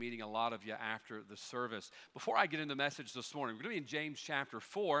Meeting a lot of you after the service. Before I get into the message this morning, we're going to be in James chapter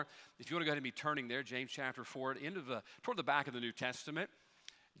 4. If you want to go ahead and be turning there, James chapter 4, toward the back of the New Testament.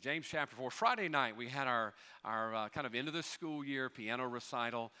 James chapter 4. Friday night, we had our kind of end of the school year piano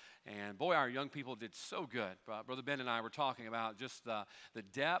recital, and boy, our young people did so good. Brother Ben and I were talking about just the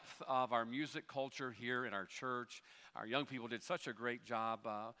depth of our music culture here in our church. Our young people did such a great job.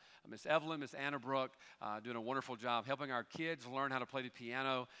 Miss Evelyn, Miss Anna Brooke, doing a wonderful job helping our kids learn how to play the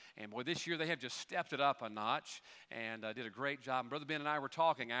piano. And boy, this year they have just stepped it up a notch and did a great job. And Brother Ben and I were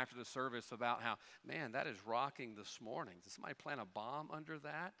talking after the service about how, man, that is rocking this morning. Did somebody plant a bomb under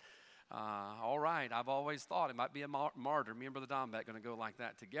that? All right, I've always thought it might be a martyr. Me and Brother Dombeck going to go like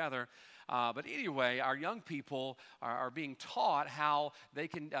that together. But anyway, our young people are being taught how they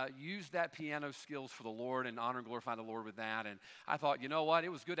can use that piano skills for the Lord and honor and glorify the Lord with that. And I thought, you know what, it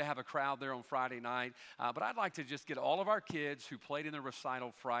was good to have a crowd there on Friday night. But I'd like to just get all of our kids who played in the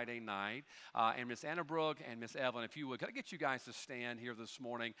recital Friday night, and Miss Anna Brooke and Miss Evelyn, if you would, can I get you guys to stand here this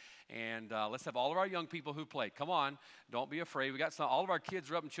morning? And let's have all of our young people who played. Come on, don't be afraid. We got all of our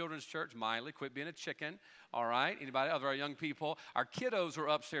kids are up in Children's Church. Miley, quit being a chicken. All right. Anybody, other our young people? Our kiddos are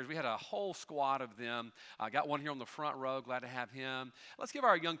upstairs. We had a whole squad of them. I got one here on the front row. Glad to have him. Let's give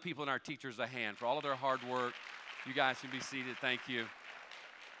our young people and our teachers a hand for all of their hard work. You guys can be seated. Thank you.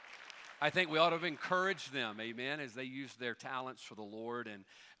 I think we ought to encourage them, amen, as they use their talents for the Lord, and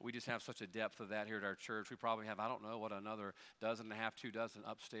we just have such a depth of that here at our church. We probably have, I don't know, another dozen and a half, 2 dozen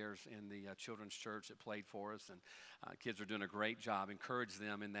upstairs in the children's church that played for us, and kids are doing a great job. Encourage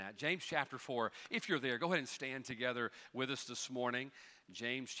them in that. James chapter 4, if you're there, go ahead and stand together with us this morning.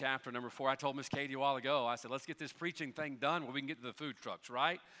 James chapter number 4. I told Miss Katie a while ago, I said, let's get this preaching thing done where we can get to the food trucks,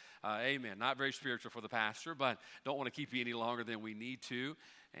 right? Amen. Not very spiritual for the pastor, but don't want to keep you any longer than we need to.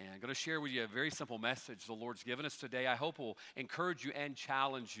 And I'm going to share with you a very simple message the Lord's given us today. I hope will encourage you and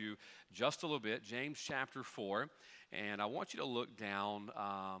challenge you just a little bit. James chapter 4. And I want you to look down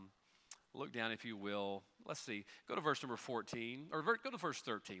if you will. Let's see. Go to verse number 14, or go to verse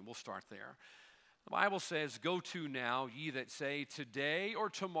 13. We'll start there. The Bible says, "Go to now, ye that say, today or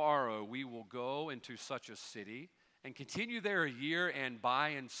tomorrow we will go into such a city, and continue there a year, and buy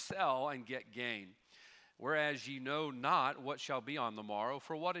and sell, and get gain. Whereas ye know not what shall be on the morrow,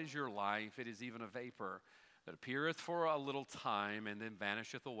 for what is your life? It is even a vapor that appeareth for a little time, and then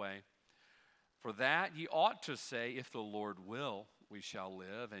vanisheth away. For that ye ought to say, if the Lord will, we shall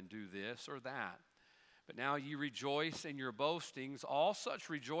live, and do this or that. But now ye rejoice in your boastings. All such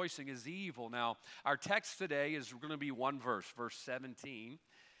rejoicing is evil." Now, our text today is going to be one verse, verse 17,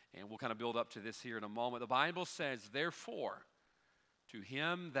 and we'll kind of build up to this here in a moment. The Bible says, "Therefore, to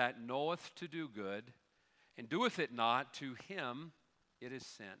him that knoweth to do good, and doeth it not, to him it is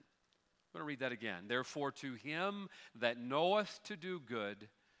sin." I'm going to read that again. "Therefore, to him that knoweth to do good,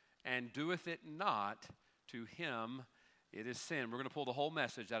 and doeth it not, to him it is sin." We're going to pull the whole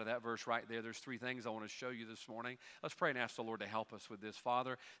message out of that verse right there. There's 3 things I want to show you this morning. Let's pray and ask the Lord to help us with this.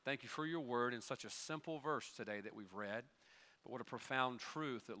 Father, thank you for your word in such a simple verse today that we've read. But what a profound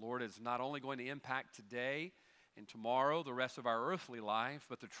truth that, Lord, is not only going to impact today and tomorrow, the rest of our earthly life,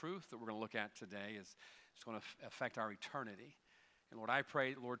 but the truth that we're going to look at today is it's going to affect our eternity. And Lord, I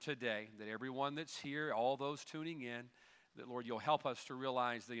pray, Lord, today that everyone that's here, all those tuning in, that, Lord, you'll help us to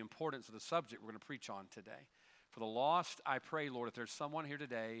realize the importance of the subject we're going to preach on today. For the lost, I pray, Lord, if there's someone here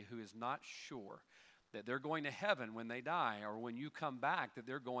today who is not sure that they're going to heaven when they die, or when you come back, that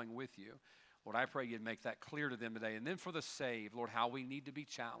they're going with you, Lord, I pray you'd make that clear to them today. And then for the saved, Lord, how we need to be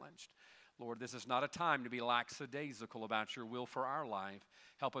challenged. Lord, this is not a time to be lackadaisical about your will for our life.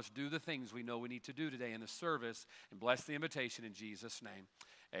 Help us do the things we know we need to do today in the service, and bless the invitation in Jesus' name.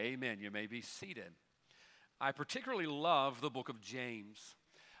 Amen. You may be seated. I particularly love the book of James.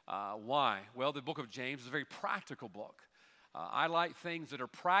 Why? Well, the book of James is a very practical book. I like things that are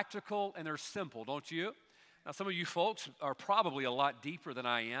practical and they're simple, don't you? Now, some of you folks are probably a lot deeper than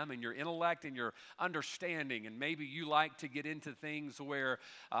I am in your intellect and your understanding, and maybe you like to get into things where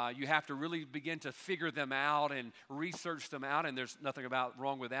you have to really begin to figure them out and research them out, and there's nothing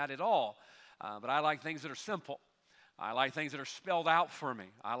wrong with that at all. But I like things that are simple. I like things that are spelled out for me.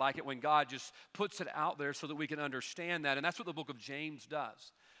 I like it when God just puts it out there so that we can understand that, and that's what the book of James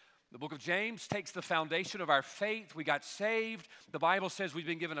does. The book of James takes the foundation of our faith. We got saved. The Bible says we've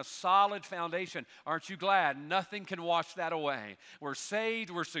been given a solid foundation. Aren't you glad? Nothing can wash that away. We're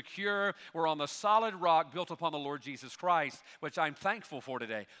saved. We're secure. We're on the solid rock built upon the Lord Jesus Christ, which I'm thankful for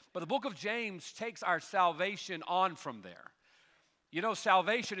today. But the book of James takes our salvation on from there. You know,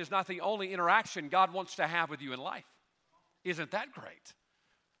 salvation is not the only interaction God wants to have with you in life. Isn't that great?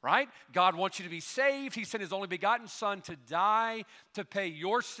 right? God wants you to be saved. He sent his only begotten Son to die, to pay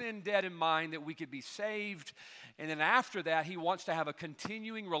your sin debt and mine that we could be saved. And then after that, he wants to have a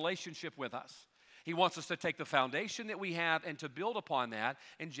continuing relationship with us. He wants us to take the foundation that we have and to build upon that,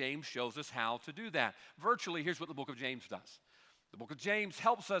 and James shows us how to do that. Virtually, here's what the book of James does. The book of James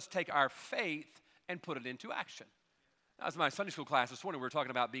helps us take our faith and put it into action. Now, as my Sunday school class this morning, we were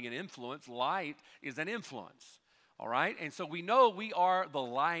talking about being an influence. Light is an influence. All right? And so we know we are the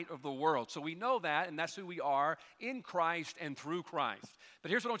light of the world. So we know that, and that's who we are in Christ and through Christ. But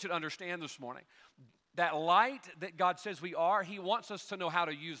here's what I want you to understand this morning. That light that God says we are, he wants us to know how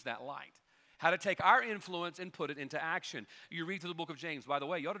to use that light, how to take our influence and put it into action. You read through the book of James. By the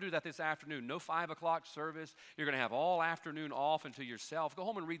way, you ought to do that this afternoon. No 5 o'clock service. You're going to have all afternoon off unto yourself. Go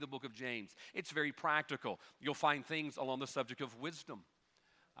home and read the book of James. It's very practical. You'll find things along the subject of wisdom.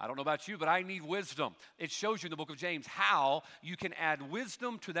 I don't know about you, but I need wisdom. It shows you in the book of James how you can add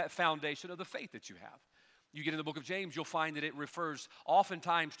wisdom to that foundation of the faith that you have. You get in the book of James, you'll find that it refers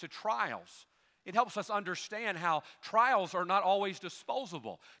oftentimes to trials. It helps us understand how trials are not always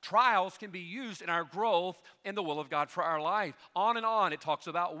disposable. Trials can be used in our growth in the will of God for our life. On and on, it talks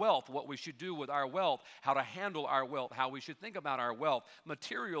about wealth, what we should do with our wealth, how to handle our wealth, how we should think about our wealth,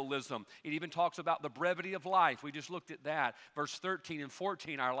 materialism. It even talks about the brevity of life. We just looked at that. Verse 13 and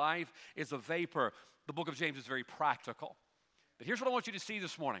 14, our life is a vapor. The book of James is very practical. But here's what I want you to see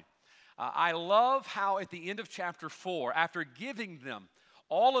this morning. I love how at the end of chapter 4, after giving them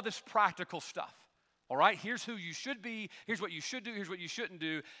all of this practical stuff, all right? Here's who you should be. Here's what you should do. Here's what you shouldn't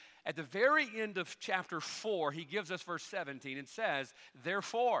do. At the very end of chapter 4, he gives us verse 17 and says,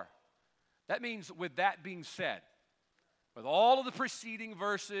 therefore. That means with that being said, with all of the preceding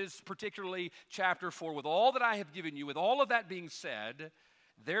verses, particularly chapter 4, with all that I have given you, with all of that being said,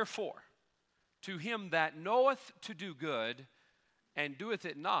 therefore, to him that knoweth to do good and doeth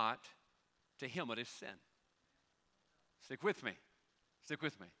it not, to him it is sin. Stick with me. Stick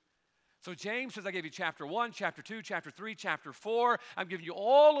with me. So James says, I gave you chapter 1, chapter 2, chapter 3, chapter 4. I'm giving you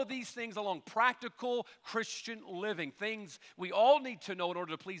all of these things along practical Christian living, things we all need to know in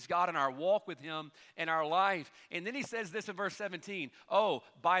order to please God in our walk with him and our life. And then he says this in verse 17, oh,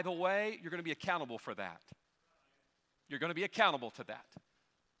 by the way, you're going to be accountable for that. You're going to be accountable to that.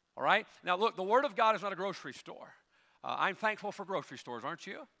 All right? Now look, the Word of God is not a grocery store. I'm thankful for grocery stores, aren't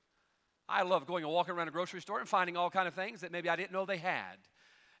you? I love going and walking around a grocery store and finding all kinds of things that maybe I didn't know they had.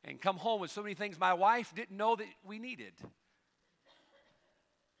 And come home with so many things my wife didn't know that we needed.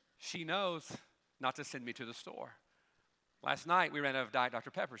 She knows not to send me to the store. Last night, we ran out of Diet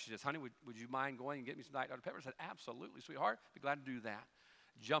Dr. Pepper. She says, honey, would you mind going and get me some Diet Dr. Pepper? I said, absolutely, sweetheart. Be glad to do that.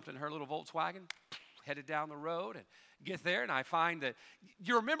 Jumped in her little Volkswagen, headed down the road, and get there, and I find that,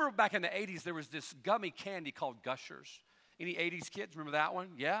 you remember back in the 80s, there was this gummy candy called Gushers. Any 80s kids remember that one?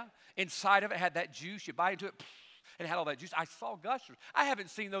 Yeah? Inside of it had that juice. You bite into it, and it had all that juice. I saw Gushers. I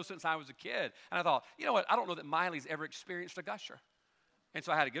haven't seen those since I was a kid. And I thought, you know what? I don't know that Miley's ever experienced a Gusher. And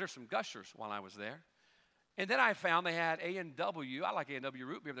so I had to get her some Gushers while I was there. And then I found they had A&W. I like A&W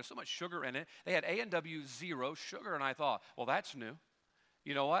root beer. There's so much sugar in it. They had A&W zero sugar. And I thought, well, that's new.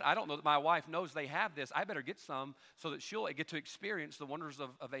 You know what? I don't know that my wife knows they have this. I better get some so that she'll get to experience the wonders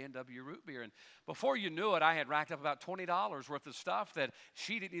of A&W root beer. And before you knew it, I had racked up about $20 worth of stuff that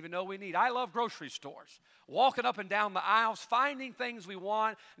she didn't even know we need. I love grocery stores. Walking up and down the aisles, finding things we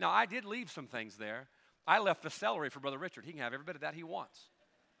want. Now, I did leave some things there. I left the celery for Brother Richard. He can have every bit of that he wants.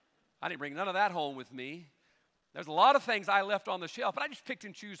 I didn't bring none of that home with me. There's a lot of things I left on the shelf, but I just picked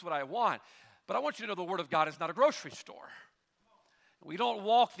and choose what I want. But I want you to know the Word of God is not a grocery store. We don't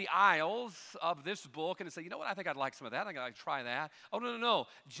walk the aisles of this book and say, you know what, I think I'd like some of that. I think I'd like to try that. Oh, no.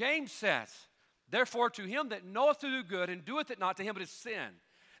 James says, therefore, to him that knoweth to do good and doeth it not, to him it is sin.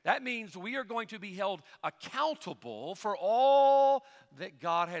 That means we are going to be held accountable for all that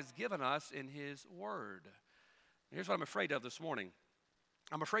God has given us in his word. Here's what I'm afraid of this morning.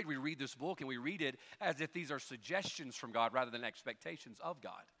 I'm afraid we read this book and we read it as if these are suggestions from God rather than expectations of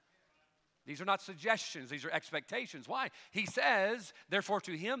God. These are not suggestions, these are expectations. Why? He says, therefore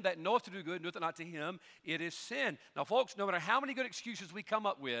to him that knoweth to do good, and doeth it not, to him, it is sin. Now folks, no matter how many good excuses we come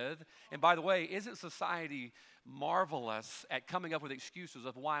up with, and by the way, isn't society marvelous at coming up with excuses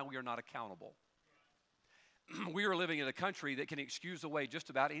of why we are not accountable? We are living in a country that can excuse away just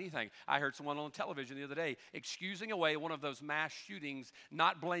about anything. I heard someone on television the other day excusing away one of those mass shootings,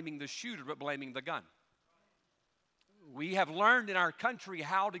 not blaming the shooter, but blaming the gun. We have learned in our country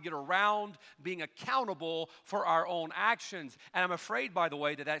how to get around being accountable for our own actions. And I'm afraid, by the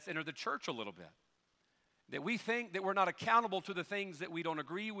way, that that's entered the church a little bit. That we think that we're not accountable to the things that we don't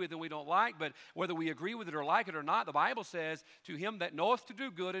agree with and we don't like, but whether we agree with it or like it or not, the Bible says, to him that knoweth to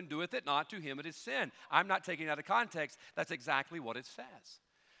do good and doeth it not, to him it is sin. I'm not taking it out of context. That's exactly what it says.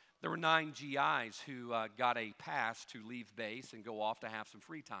 There were 9 GIs who got a pass to leave base and go off to have some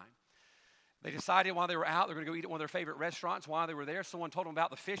free time. They decided while they were out, they were going to go eat at one of their favorite restaurants. While they were there, someone told them about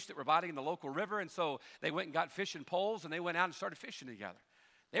the fish that were biting in the local river, and so they went and got fishing poles, and they went out and started fishing together.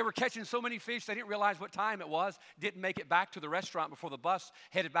 They were catching so many fish, they didn't realize what time it was, didn't make it back to the restaurant before the bus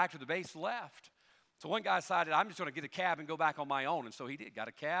headed back to the base left. So one guy decided, I'm just going to get a cab and go back on my own. And so he did, got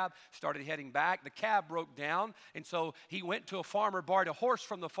a cab, started heading back. The cab broke down, and so he went to a farmer, borrowed a horse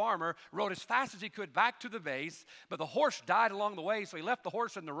from the farmer, rode as fast as he could back to the base, but the horse died along the way, so he left the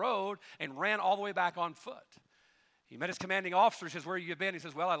horse in the road and ran all the way back on foot. He met his commanding officer. He says, where have you been? He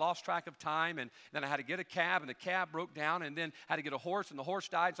says, well, I lost track of time, and then I had to get a cab, and the cab broke down, and then had to get a horse, and the horse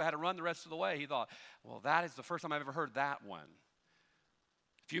died, so I had to run the rest of the way. He thought, well, that is the first time I've ever heard that one.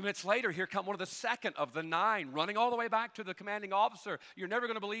 A few minutes later, here come one of the second of the 9, running all the way back to the commanding officer. You're never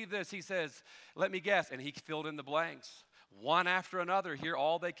going to believe this. He says, let me guess, and he filled in the blanks. One after another, here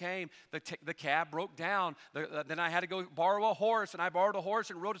all they came. The cab broke down. Then I had to go borrow a horse, and I borrowed a horse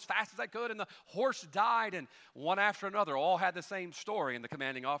and rode as fast as I could, and the horse died. And one after another, all had the same story. And the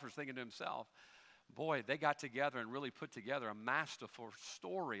commanding officer's thinking to himself, boy, they got together and really put together a masterful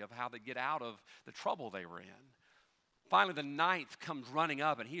story of how they get out of the trouble they were in. Finally, the 9th comes running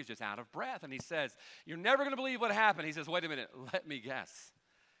up, and he is just out of breath. And he says, you're never going to believe what happened. He says, wait a minute, let me guess.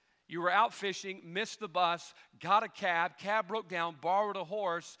 You were out fishing, missed the bus, got a cab broke down, borrowed a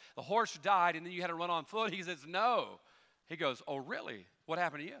horse, the horse died, and then you had to run on foot. He says, no. He goes, oh, really? What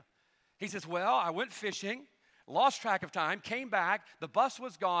happened to you? He says, well, I went fishing, lost track of time, came back, the bus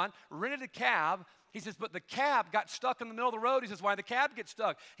was gone, rented a cab. He says, but the cab got stuck in the middle of the road. He says, why did the cab get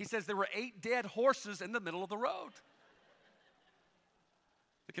stuck? He says, there were 8 dead horses in the middle of the road.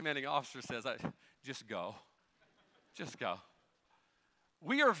 The commanding officer says, just go. Just go.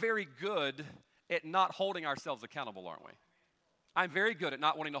 We are very good at not holding ourselves accountable, aren't we? I'm very good at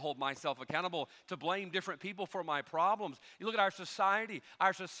not wanting to hold myself accountable, to blame different people for my problems. You look at our society.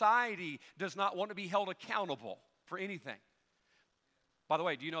 Our society does not want to be held accountable for anything. By the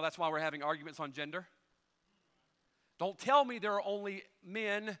way, do you know that's why we're having arguments on gender? Don't tell me there are only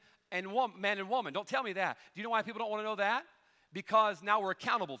man and woman. Don't tell me that. Do you know why people don't want to know that? Because now we're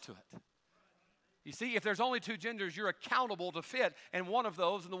accountable to it. You see, if there's only 2 genders, you're accountable to fit in one of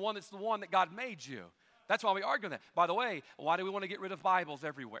those, and the one that's the one that God made you. That's why we argue that. By the way, why do we want to get rid of Bibles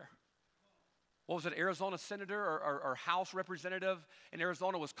everywhere? What was it, Arizona senator or House representative in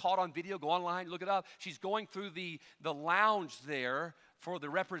Arizona was caught on video. Go online, look it up. She's going through the lounge there for the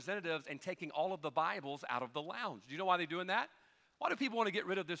representatives and taking all of the Bibles out of the lounge. Do you know why they're doing that? Why do people want to get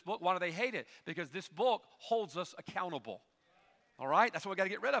rid of this book? Why do they hate it? Because this book holds us accountable. All right? That's why we got to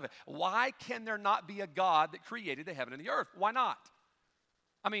get rid of it. Why can there not be a God that created the heaven and the earth? Why not?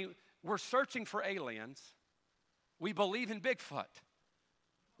 I mean, we're searching for aliens. We believe in Bigfoot.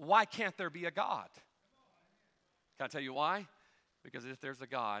 Why can't there be a God? Can I tell you why? Because if there's a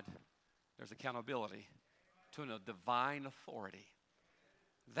God, there's accountability to a divine authority.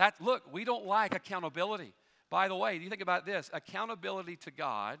 Look, we don't like accountability. By the way, you think about this. Accountability to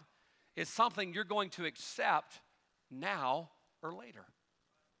God is something you're going to accept now or later.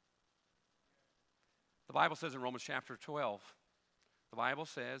 The Bible says in Romans chapter 12, the Bible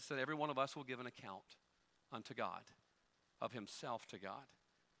says that every one of us will give an account unto God, of himself to God.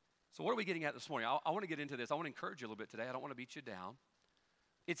 So what are we getting at this morning? I want to get into this. I want to encourage you a little bit today. I don't want to beat you down.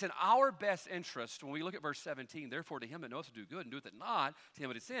 It's in our best interest, when we look at verse 17, therefore to him that knoweth to do good and doeth it not, to him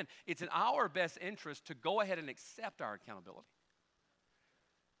it is sin. It's in our best interest to go ahead and accept our accountability.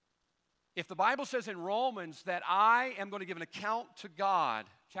 If the Bible says in Romans that I am going to give an account to God,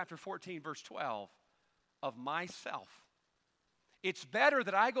 chapter 14, verse 12, of myself, it's better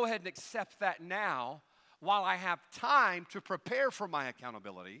that I go ahead and accept that now while I have time to prepare for my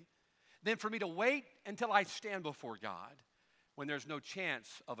accountability than for me to wait until I stand before God when there's no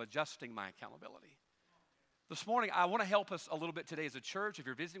chance of adjusting my accountability. This morning, I want to help us a little bit today as a church. If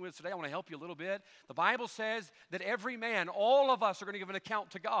you're visiting with us today, I want to help you a little bit. The Bible says that every man, all of us are going to give an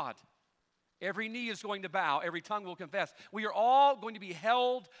account to God. Every knee is going to bow. Every tongue will confess. We are all going to be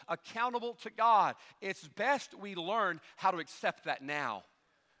held accountable to God. It's best we learn how to accept that now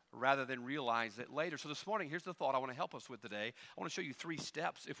rather than realize it later. So this morning, here's the thought I want to help us with today. I want to show you 3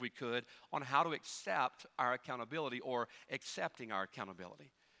 steps, if we could, on how to accept our accountability or accepting our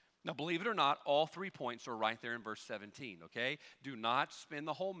accountability. Now, believe it or not, all 3 points are right there in verse 17, okay? Do not spend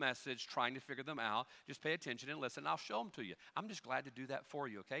the whole message trying to figure them out. Just pay attention and listen, and I'll show them to you. I'm just glad to do that for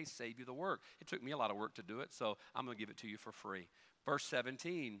you, okay? Save you the work. It took me a lot of work to do it, so I'm going to give it to you for free. Verse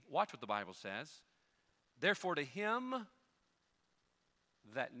 17, watch what the Bible says. Therefore, to him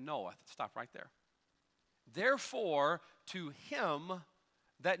that knoweth. Stop right there. Therefore, to him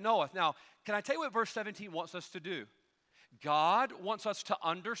that knoweth. Now, can I tell you what verse 17 wants us to do? God wants us to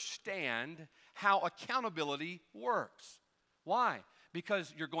understand how accountability works. Why?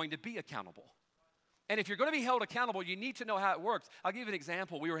 Because you're going to be accountable. And if you're going to be held accountable, you need to know how it works. I'll give you an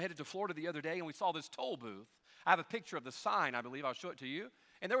example. We were headed to Florida the other day, and we saw this toll booth. I have a picture of the sign, I believe. I'll show it to you.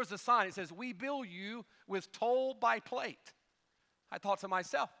 And there was a sign. It says, "We bill you with toll by plate." I thought to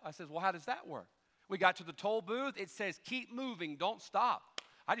myself, I said, well, how does that work? We got to the toll booth. It says, "Keep moving, don't stop."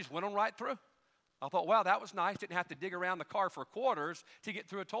 I just went on right through. I thought, wow, that was nice. Didn't have to dig around the car for quarters to get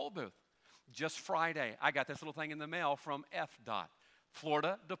through a toll booth. Just Friday, I got this little thing in the mail from FDOT,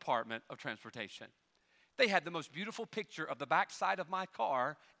 Florida Department of Transportation. They had the most beautiful picture of the backside of my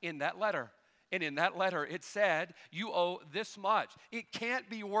car in that letter. And in that letter, it said, you owe this much. It can't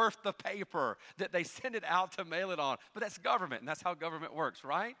be worth the paper that they send it out to mail it on. But that's government, and that's how government works,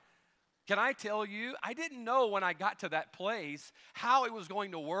 right? Can I tell you, I didn't know when I got to that place how it was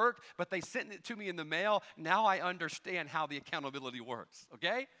going to work, but they sent it to me in the mail. Now I understand how the accountability works,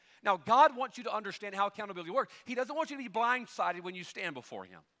 okay? Now, God wants you to understand how accountability works. He doesn't want you to be blindsided when you stand before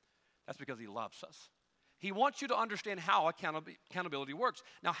him. That's because he loves us. He wants you to understand how accountability works.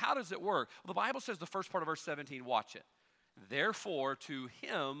 Now, how does it work? Well, the Bible says the first part of verse 17, watch it. Therefore, to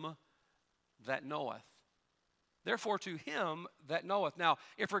him that knoweth. Therefore, to him that knoweth. Now,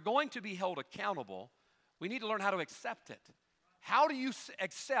 if we're going to be held accountable, we need to learn how to accept it. How do you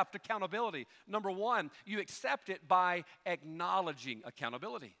accept accountability? Number one, you accept it by acknowledging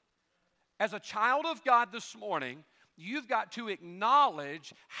accountability. As a child of God this morning, you've got to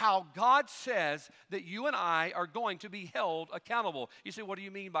acknowledge how God says that you and I are going to be held accountable. You say, what do you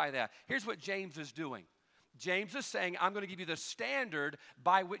mean by that? Here's what James is doing. James is saying, I'm going to give you the standard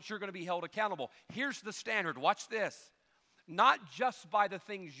by which you're going to be held accountable. Here's the standard. Watch this. Not just by the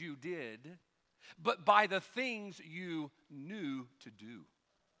things you did, but by the things you knew to do.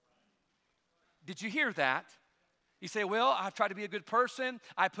 Did you hear that? You say, well, I've tried to be a good person.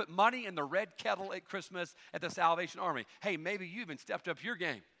 I put money in the red kettle at Christmas at the Salvation Army. Hey, maybe you even stepped up your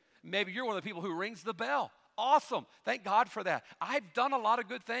game. Maybe you're one of the people who rings the bell. Awesome. Thank God for that. I've done a lot of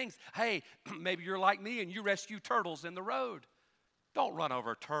good things. Hey, maybe you're like me and you rescue turtles in the road. Don't run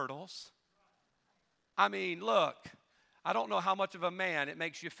over turtles. I mean, look, I don't know how much of a man it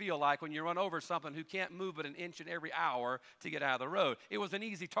makes you feel like when you run over something who can't move but an inch in every hour to get out of the road. It was an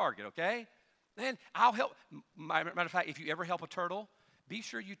easy target, okay? And I'll help. Matter of fact, if you ever help a turtle, be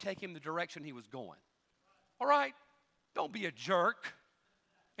sure you take him the direction he was going. All right? Don't be a jerk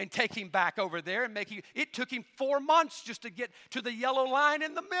and take him back over there and make him. It took him 4 months just to get to the yellow line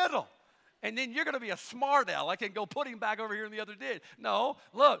in the middle. And then you're going to be a smart aleck and go put him back over here in the other ditch. No,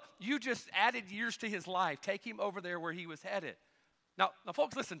 look, you just added years to his life. Take him over there where he was headed. Now,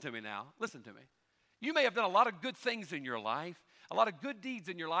 folks, listen to me now. Listen to me. You may have done a lot of good things in your life, a lot of good deeds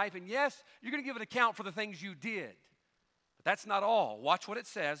in your life, and yes, you're going to give an account for the things you did. But that's not all. Watch what it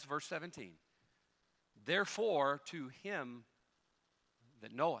says, verse 17. Therefore, to him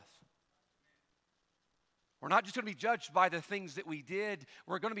that knoweth. We're not just going to be judged by the things that we did.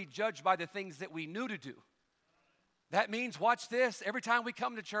 We're going to be judged by the things that we knew to do. That means, watch this, every time we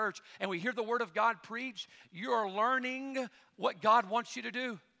come to church and we hear the word of God preached, you are learning what God wants you to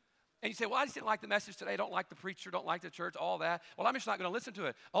do. And you say, well, I just didn't like the message today. I don't like the preacher, don't like the church, all that. Well, I'm just not going to listen to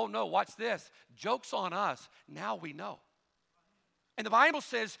it. Oh, no, watch this. Joke's on us. Now we know. And the Bible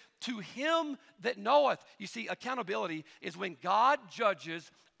says, to him that knoweth. You see, accountability is when God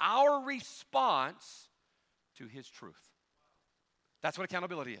judges our response to his truth. That's what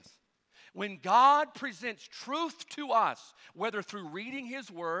accountability is. When God presents truth to us, whether through reading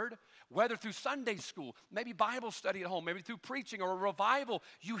his word, whether through Sunday school, maybe Bible study at home, maybe through preaching or a revival,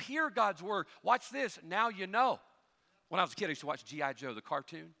 you hear God's word. Watch this. Now you know. When I was a kid, I used to watch G.I. Joe, the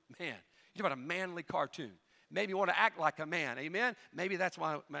cartoon. Man, you talk about a manly cartoon. Maybe you want to act like a man. Amen? Maybe that's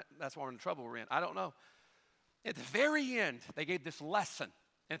why we're in the trouble we're in. I don't know. At the very end, they gave this lesson.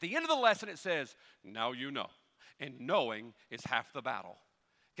 And at the end of the lesson, it says, now you know. And knowing is half the battle.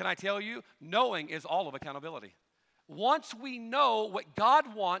 Can I tell you? Knowing is all of accountability. Once we know what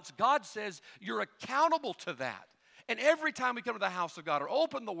God wants, God says you're accountable to that. And every time we come to the house of God or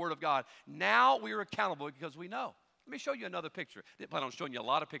open the Word of God, now we are accountable because we know. Let me show you another picture. Didn't plan on showing you a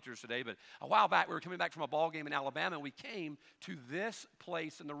lot of pictures today, but a while back we were coming back from a ball game in Alabama, and we came to this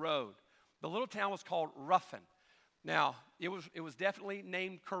place in the road. The little town was called Ruffin. Now, it was definitely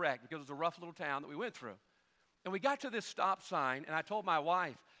named correct because it was a rough little town that we went through. And we got to this stop sign, and I told my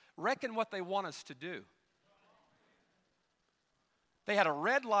wife, reckon what they want us to do. They had a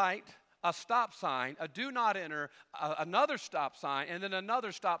red light, a stop sign, a do not enter, another stop sign, and then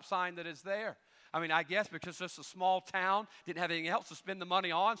another stop sign that is there. I mean, I guess because it's a small town, didn't have anything else to spend the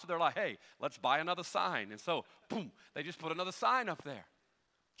money on, so they're like, hey, let's buy another sign. And so, boom, they just put another sign up there.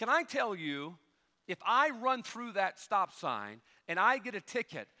 Can I tell you, if I run through that stop sign and I get a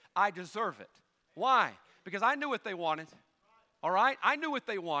ticket, I deserve it. Why? Because I knew what they wanted, all right? I knew what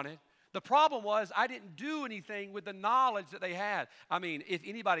they wanted. The problem was I didn't do anything with the knowledge that they had. I mean, if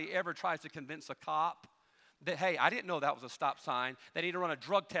anybody ever tries to convince a cop that, hey, I didn't know that was a stop sign, they need to run a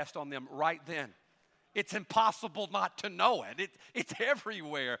drug test on them right then. It's impossible not to know it. It's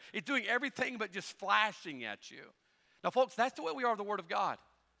everywhere. It's doing everything but just flashing at you. Now, folks, that's the way we are with the Word of God.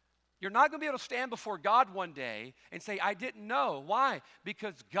 You're not going to be able to stand before God one day and say, I didn't know. Why?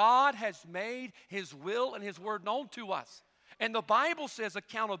 Because God has made His will and His word known to us. And the Bible says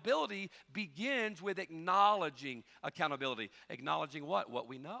accountability begins with acknowledging accountability. Acknowledging what? What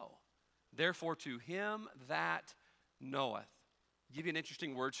we know. Therefore, to him that knoweth. I'll give you an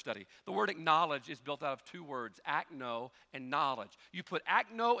interesting word study. The word acknowledge is built out of two words, akno and knowledge. You put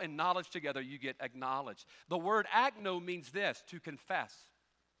akno and knowledge together, you get acknowledge. The word akno means this, to confess.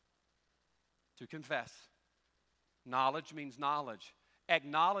 To confess. Knowledge means knowledge.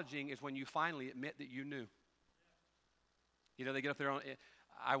 Acknowledging is when you finally admit that you knew. You know, they get up there on,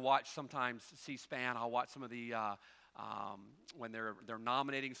 I watch sometimes C-SPAN, I'll watch some of the, when they're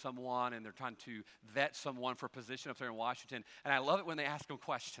nominating someone and they're trying to vet someone for a position up there in Washington, and I love it when they ask them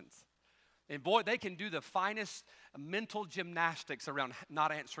questions. And boy, they can do the finest mental gymnastics around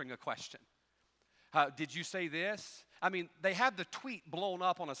not answering a question. Did you say this? I mean, they have the tweet blown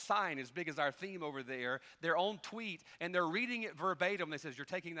up on a sign as big as our theme over there, their own tweet, and they're reading it verbatim. They says, you're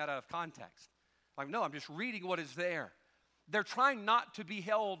taking that out of context. Like, no, I'm just reading what is there. They're trying not to be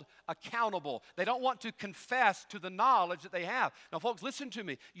held accountable. They don't want to confess to the knowledge that they have. Now, folks, listen to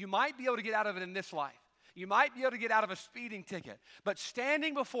me. You might be able to get out of it in this life. You might be able to get out of a speeding ticket. But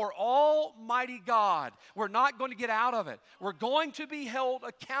standing before Almighty God, we're not going to get out of it. We're going to be held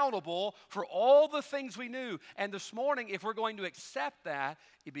accountable for all the things we knew. And this morning, if we're going to accept that,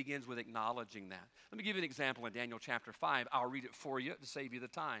 it begins with acknowledging that. Let me give you an example in Daniel chapter 5. I'll read it for you to save you the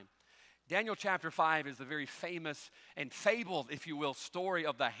time. Daniel chapter 5 is the very famous and fabled, if you will, story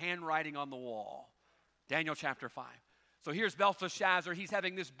of the handwriting on the wall. Daniel chapter 5. So here's Belteshazzar. He's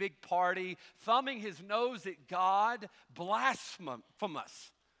having this big party, thumbing his nose at God,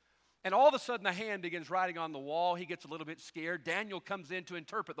 blasphemous. And all of a sudden, the hand begins writing on the wall. He gets a little bit scared. Daniel comes in to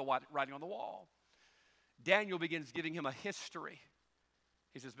interpret the writing on the wall. Daniel begins giving him a history.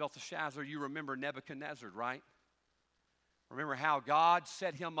 He says, Belteshazzar, you remember Nebuchadnezzar, right? Remember how God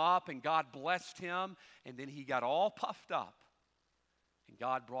set him up and God blessed him, and then he got all puffed up, and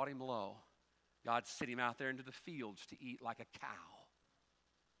God brought him low. God sent him out there into the fields to eat like a cow.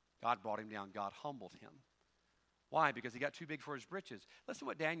 God brought him down. God humbled him. Why? Because he got too big for his britches. Listen to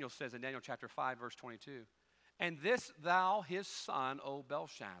what Daniel says in Daniel chapter 5, verse 22. And this thou, his son, O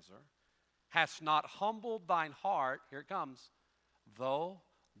Belshazzar, hast not humbled thine heart, here it comes, though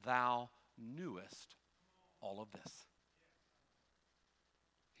thou knewest all of this.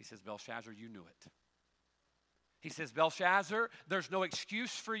 He says, Belshazzar, you knew it. He says, Belshazzar, there's no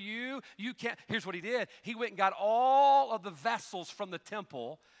excuse for you. You can't. Here's what he did. He went and got all of the vessels from the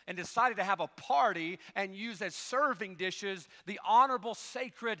temple and decided to have a party and use as serving dishes the honorable,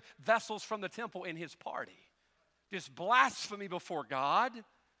 sacred vessels from the temple in his party. Just blasphemy before God.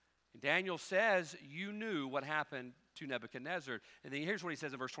 And Daniel says, you knew what happened to Nebuchadnezzar. And then here's what he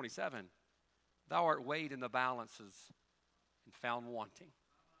says in verse 27. Thou art weighed in the balances and found wanting.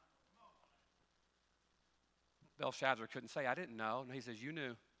 Belshazzar couldn't say, I didn't know. No, he says, you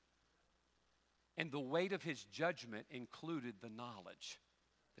knew. And the weight of his judgment included the knowledge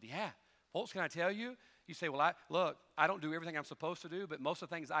that he had. Folks, can I tell you? You say, well, I don't do everything I'm supposed to do, but most of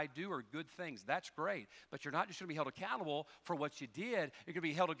the things I do are good things. That's great. But you're not just going to be held accountable for what you did. You're going to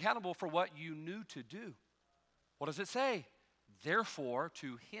be held accountable for what you knew to do. What does it say? Therefore,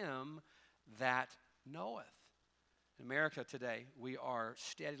 to him that knoweth. In America today, we are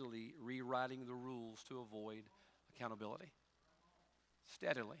steadily rewriting the rules to avoid accountability.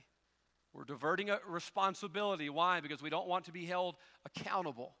 Steadily. We're diverting a responsibility. Why? Because we don't want to be held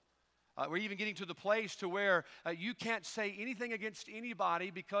accountable. We're even getting to the place to where you can't say anything against anybody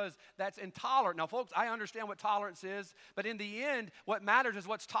because that's intolerant. Now, folks, I understand what tolerance is, but in the end, what matters is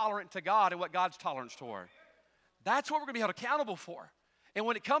what's tolerant to God and what God's tolerance toward. That's what we're going to be held accountable for. And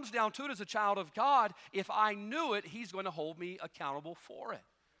when it comes down to it as a child of God, if I knew it, He's going to hold me accountable for it.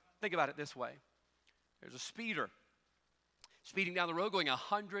 Think about it this way. There's a speeder speeding down the road going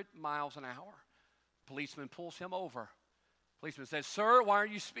 100 miles an hour. Policeman pulls him over. Policeman says, "Sir, why are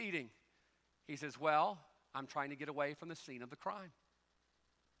you speeding?" He says, "Well, I'm trying to get away from the scene of the crime."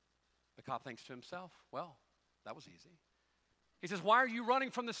 The cop thinks to himself, "Well, that was easy." He says, "Why are you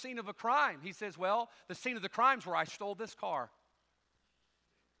running from the scene of a crime?" He says, "Well, the scene of the crime is where I stole this car."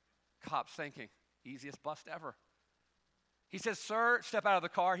 Cop's thinking, easiest bust ever. He says, "Sir, step out of the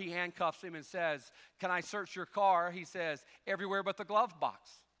car." He handcuffs him and says, "Can I search your car?" He says, "Everywhere but the glove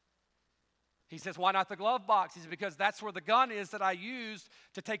box." He says, "Why not the glove box?" He says, "Because that's where the gun is that I used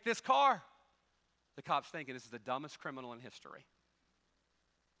to take this car." The cop's thinking, this is the dumbest criminal in history.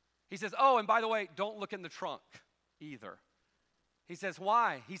 He says, "Oh, and by the way, don't look in the trunk either." He says,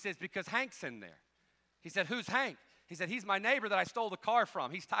 "Why?" He says, "Because Hank's in there." He said, "Who's Hank?" He said, "He's my neighbor that I stole the car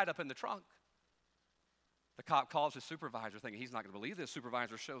from. He's tied up in the trunk." The cop calls his supervisor thinking he's not going to believe this.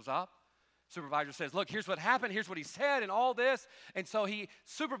 Supervisor shows up. Supervisor says, "Look, here's what happened. Here's what he said and all this." And so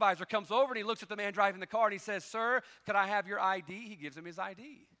supervisor comes over and he looks at the man driving the car and he says, "Sir, could I have your ID?" He gives him his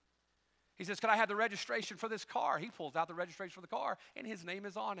ID. He says, "Could I have the registration for this car?" He pulls out the registration for the car and his name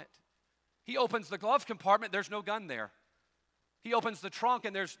is on it. He opens the glove compartment. There's no gun there. He opens the trunk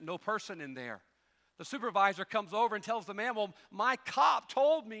and there's no person in there. The supervisor comes over and tells the man, "Well, my cop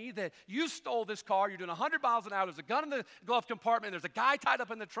told me that you stole this car. You're doing 100 miles an hour. There's a gun in the glove compartment. And there's a guy tied up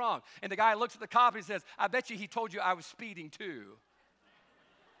in the trunk." And the guy looks at the cop and he says, "I bet you he told you I was speeding too."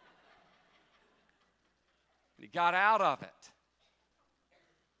 And he got out of it.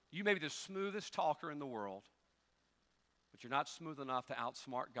 You may be the smoothest talker in the world, but you're not smooth enough to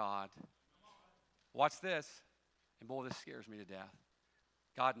outsmart God. Watch this. And boy, this scares me to death.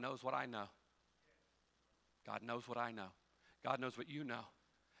 God knows what I know. God knows what I know. God knows what you know.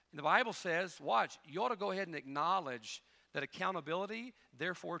 And the Bible says, watch, you ought to go ahead and acknowledge that accountability,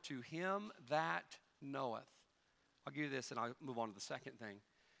 therefore to him that knoweth. I'll give you this and I'll move on to the second thing.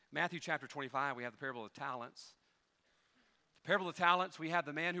 Matthew chapter 25, we have the parable of the talents. The parable of the talents, we have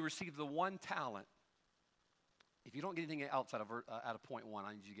the man who received the one talent. If you don't get anything else out of point one,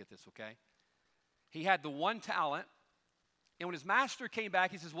 I need you to get this, okay? He had the one talent. And when his master came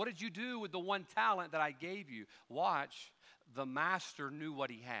back, he says, "What did you do with the one talent that I gave you?" Watch, the master knew what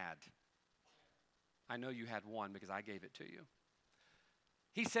he had. I know you had one because I gave it to you.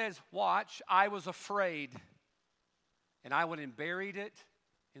 He says, watch, "I was afraid, and I went and buried it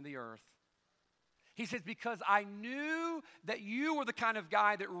in the earth." He says, "Because I knew that you were the kind of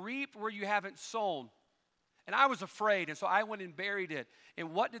guy that reaped where you haven't sown. And I was afraid, and so I went and buried it."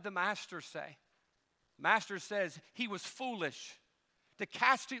 And what did the master say? Master says he was foolish to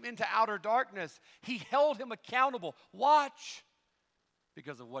cast him into outer darkness. He held him accountable. Watch,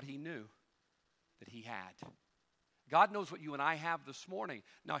 because of what he knew that he had. God knows what you and I have this morning.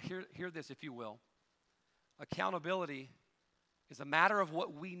 Now hear this, if you will. Accountability is a matter of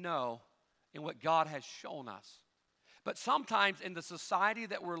what we know and what God has shown us. But sometimes in the society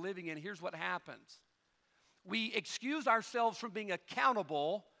that we're living in, here's what happens. We excuse ourselves from being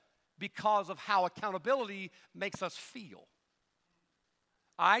accountable because of how accountability makes us feel.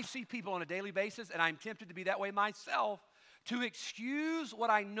 I see people on a daily basis, and I'm tempted to be that way myself, to excuse what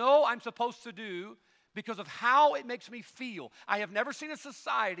I know I'm supposed to do because of how it makes me feel. I have never seen a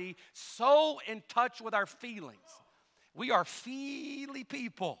society so in touch with our feelings. We are feely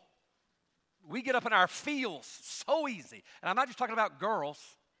people. We get up in our feels so easy. And I'm not just talking about girls.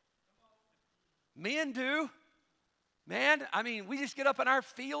 Men do. Man, I mean, we just get up in our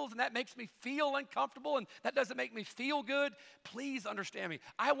feels, and that makes me feel uncomfortable, and that doesn't make me feel good. Please understand me.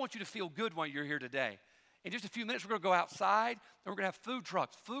 I want you to feel good while you're here today. In just a few minutes, we're going to go outside, and we're going to have food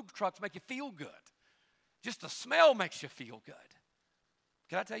trucks. Food trucks make you feel good. Just the smell makes you feel good.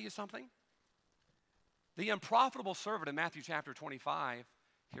 Can I tell you something? The unprofitable servant in Matthew chapter 25,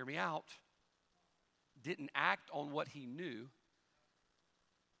 hear me out, didn't act on what he knew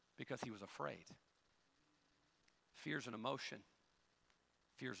because he was afraid. Fear's an emotion.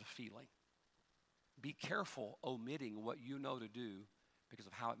 Fear's a feeling. Be careful omitting what you know to do because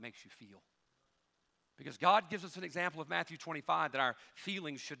of how it makes you feel. Because God gives us an example of Matthew 25 that our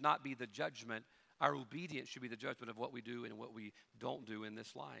feelings should not be the judgment. Our obedience should be the judgment of what we do and what we don't do in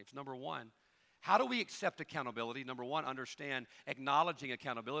this life. Number one, how do we accept accountability? Number one, understand acknowledging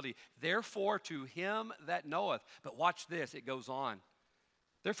accountability. Therefore, to him that knoweth. But watch this, it goes on.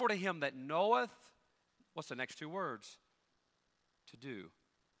 Therefore to him that knoweth, what's the next two words? To do.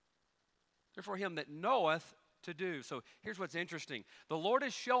 Therefore him that knoweth to do. So here's what's interesting. The Lord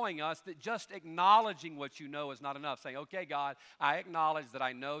is showing us that just acknowledging what you know is not enough. Saying, okay, God, I acknowledge that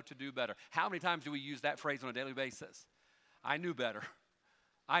I know to do better. How many times do we use that phrase on a daily basis? I knew better.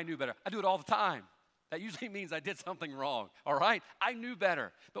 I knew better. I do it all the time. That usually means I did something wrong, all right? I knew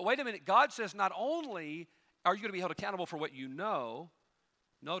better. But wait a minute. God says not only are you going to be held accountable for what you know,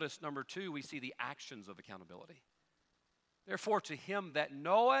 notice number two, we see the actions of accountability. Therefore, to him that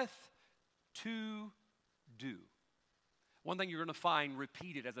knoweth to do. One thing you're going to find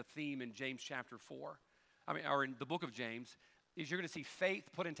repeated as a theme in James chapter 4, or in the book of James, is you're going to see faith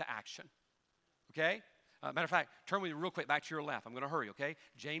put into action. Okay? Matter of fact, turn with me real quick back to your left. I'm going to hurry, okay?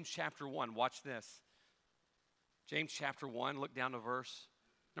 James chapter 1, watch this. James chapter 1, look down to verse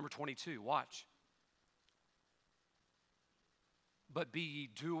number 22. Watch. But be ye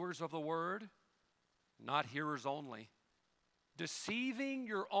doers of the word, not hearers only, deceiving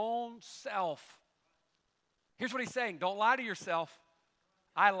your own self. Here's what he's saying. Don't lie to yourself.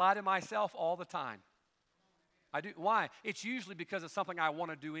 I lie to myself all the time. I do. Why? It's usually because it's something I want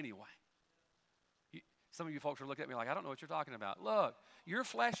to do anyway. Some of you folks are looking at me like, I don't know what you're talking about. Look, your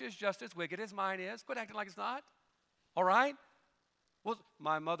flesh is just as wicked as mine is. Quit acting like it's not. All right? Well,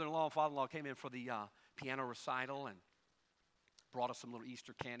 my mother-in-law and father-in-law came in for the piano recital and brought us some little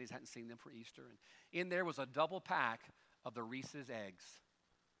Easter candies. Hadn't seen them for Easter. And in there was a double pack of the Reese's eggs.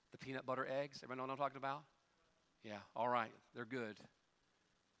 The peanut butter eggs. Everybody know what I'm talking about? Yeah, all right. They're good.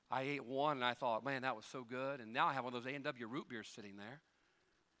 I ate one and I thought, man, that was so good. And now I have one of those A&W root beers sitting there.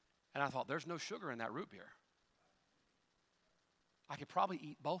 And I thought, there's no sugar in that root beer. I could probably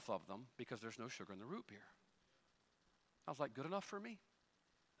eat both of them because there's no sugar in the root beer. I was like, good enough for me.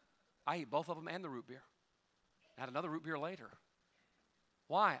 I ate both of them and the root beer. I had another root beer later.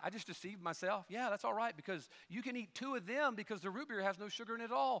 Why? I just deceived myself. Yeah, that's all right because you can eat two of them because the root beer has no sugar in it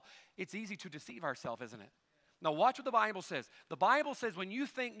at all. It's easy to deceive ourselves, isn't it? Now watch what the Bible says. The Bible says when you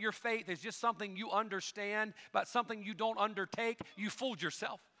think your faith is just something you understand, but something you don't undertake, you fooled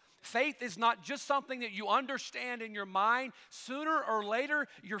yourself. Faith is not just something that you understand in your mind. Sooner or later,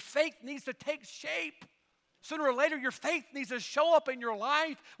 your faith needs to take shape. Sooner or later, your faith needs to show up in your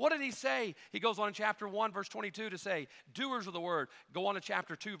life. What did he say? He goes on in chapter 1, verse 22 to say, doers of the word. Go on to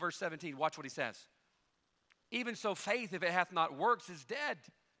chapter 2, verse 17. Watch what he says. Even so, faith, if it hath not works, is dead,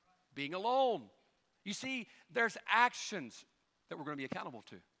 being alone. You see, there's actions that we're going to be accountable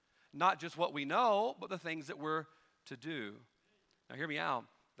to. Not just what we know, but the things that we're to do. Now, hear me out.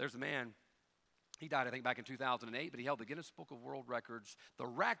 There's a man, he died, I think, back in 2008, but he held the Guinness Book of World Records, the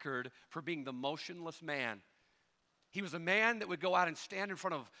record for being the motionless man. He was a man that would go out and stand in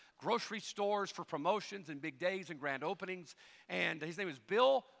front of grocery stores for promotions and big days and grand openings, and his name was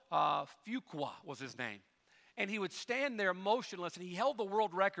Bill Fuqua was his name. And he would stand there motionless, and he held the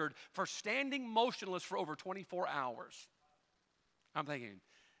world record for standing motionless for over 24 hours. I'm thinking,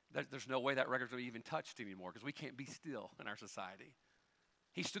 there's no way that record's going to be even touched anymore because we can't be still in our society.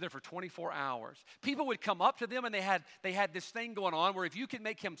 He stood there for 24 hours. People would come up to them, and they had this thing going on where if you could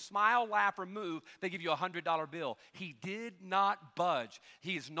make him smile, laugh, or move, they give you a $100 bill. He did not budge.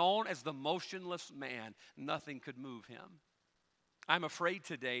 He is known as the motionless man. Nothing could move him. I'm afraid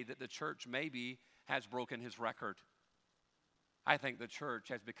today that the church maybe has broken his record. I think the church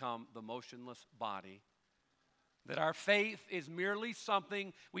has become the motionless body. That our faith is merely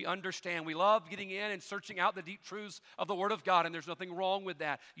something we understand. We love getting in and searching out the deep truths of the Word of God, and there's nothing wrong with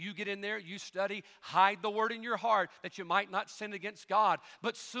that. You get in there, you study, hide the Word in your heart that you might not sin against God.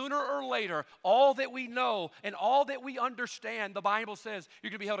 But sooner or later, all that we know and all that we understand, the Bible says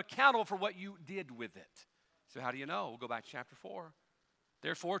you're going to be held accountable for what you did with it. So how do you know? We'll go back to chapter 4.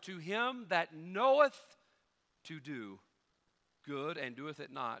 Therefore, to him that knoweth to do good and doeth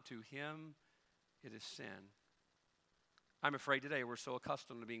it not, to him it is sin. I'm afraid today we're so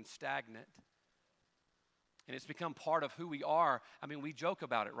accustomed to being stagnant. And it's become part of who we are. I mean, we joke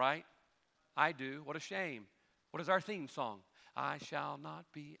about it, right? I do. What a shame. What is our theme song? I shall not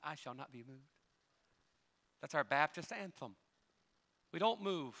be moved. That's our Baptist anthem. We don't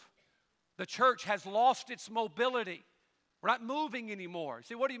move. The church has lost its mobility. We're not moving anymore.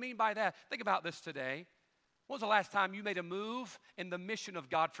 See, what do you mean by that? Think about this today. When was the last time you made a move in the mission of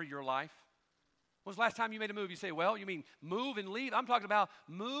God for your life? When was the last time you made a move? You say, well, you mean move and leave? I'm talking about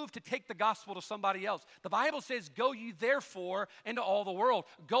move to take the gospel to somebody else. The Bible says, go ye therefore into all the world.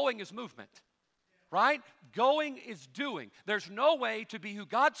 Going is movement, right? Going is doing. There's no way to be who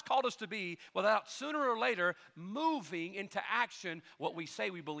God's called us to be without sooner or later moving into action what we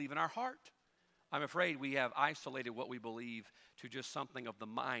say we believe in our heart. I'm afraid we have isolated what we believe to just something of the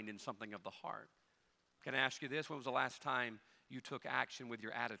mind and something of the heart. Can I ask you this? When was the last time you took action with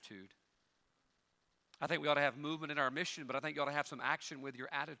your attitude? I think we ought to have movement in our mission, but I think you ought to have some action with your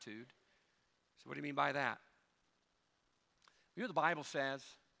attitude. So what do you mean by that? You know the Bible says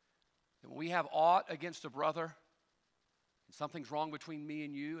that when we have aught against a brother, and something's wrong between me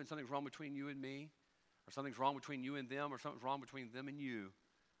and you, and something's wrong between you and me, or something's wrong between you and them, or something's wrong between them and you,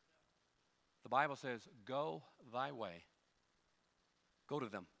 the Bible says, go thy way. Go to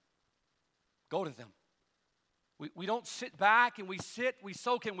them. Go to them. We don't sit back and we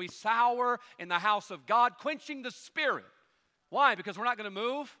soak and we sour in the house of God, quenching the Spirit. Why? Because we're not going to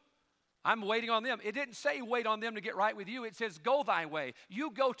move. I'm waiting on them. It didn't say wait on them to get right with you. It says go thy way. You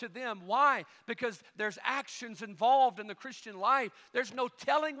go to them. Why? Because there's actions involved in the Christian life. There's no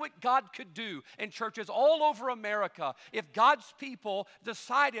telling what God could do in churches all over America. If God's people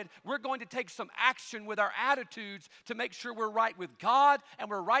decided we're going to take some action with our attitudes to make sure we're right with God and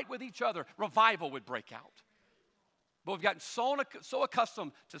we're right with each other, revival would break out. But we've gotten so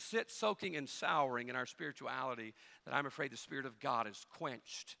accustomed to soaking and souring in our spirituality that I'm afraid the Spirit of God is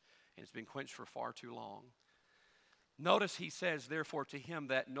quenched. And it's been quenched for far too long. Notice he says, therefore, to him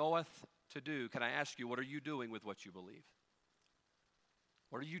that knoweth to do. Can I ask you, what are you doing with what you believe?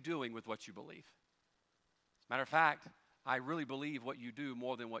 What are you doing with what you believe? Matter of fact, I really believe what you do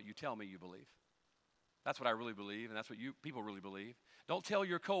more than what you tell me you believe. That's what I really believe, and that's what people really believe. Don't tell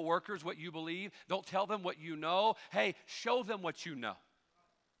your coworkers what you believe. Don't tell them what you know. Hey, show them what you know.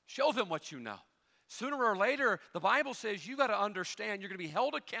 Show them what you know. Sooner or later, the Bible says you got to understand you're going to be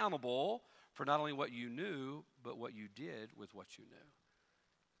held accountable for not only what you knew, but what you did with what you knew.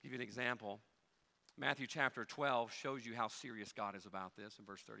 I'll give you an example. Matthew chapter 12 shows you how serious God is about this in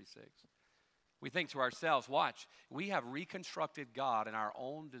verse 36. We think to ourselves, watch, we have reconstructed God in our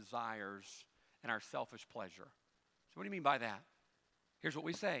own desires and our selfish pleasure. So what do you mean by that? Here's what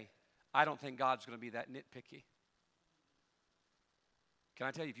we say. I don't think God's going to be that nitpicky. Can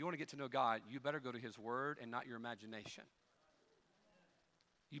I tell you, if you want to get to know God, you better go to His Word and not your imagination.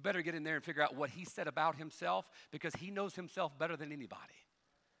 You better get in there and figure out what He said about Himself, because He knows Himself better than anybody.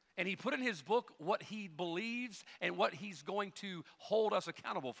 And He put in His book what He believes and what He's going to hold us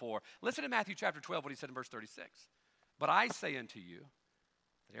accountable for. Listen to Matthew chapter 12, what He said in verse 36. But I say unto you,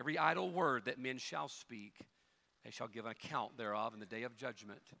 that every idle word that men shall speak, they shall give an account thereof in the day of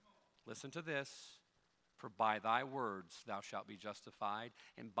judgment. Listen to this. For by thy words thou shalt be justified,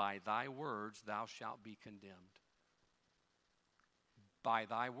 and by thy words thou shalt be condemned. By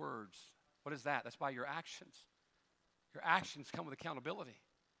thy words. What is that? That's by your actions. Your actions come with accountability.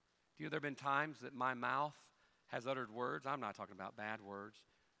 Do you know there have been times that my mouth has uttered words? I'm not talking about bad words.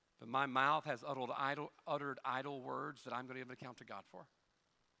 But my mouth has uttered idle words that I'm going to give an account to God for.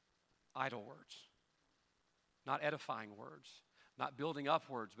 Idle words. Not edifying words. Not building up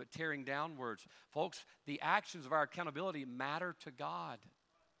words, but tearing down words. Folks, the actions of our accountability matter to God.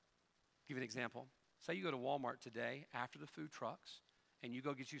 I'll give you an example. Say you go to Walmart today after the food trucks, and you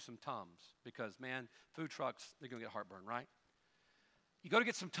go get you some Tums, because, man, food trucks, they're going to get heartburn, right? You go to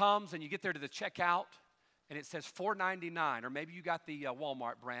get some Tums, and you get there to the checkout, and it says $4.99, or maybe you got the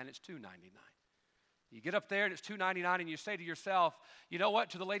Walmart brand, it's $2.99. You get up there and it's $2.99, and you say to yourself, you know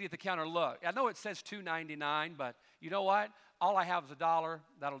what, to the lady at the counter, look, I know it says $2.99, but you know what? All I have is $1.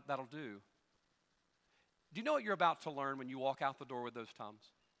 That'll do. Do you know what you're about to learn when you walk out the door with those Tums?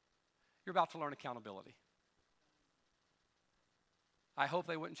 You're about to learn accountability. I hope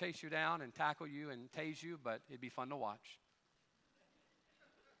they wouldn't chase you down and tackle you and tase you, but it'd be fun to watch.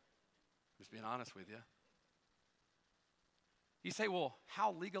 Just being honest with you. You say, well,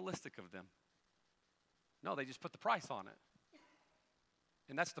 how legalistic of them. No, they just put the price on it.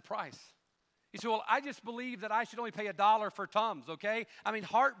 And that's the price. You say, well, I just believe that I should only pay $1 for Tums, okay? I mean,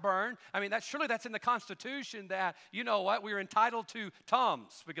 heartburn. I mean, that's in the Constitution that, you know what, we're entitled to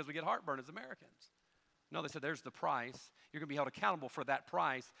Tums because we get heartburn as Americans. No, they said there's the price. You're going to be held accountable for that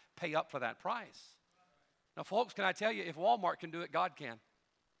price. Pay up for that price. Now, folks, can I tell you, if Walmart can do it, God can.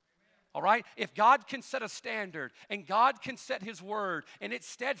 All right? If God can set a standard and God can set His word and it's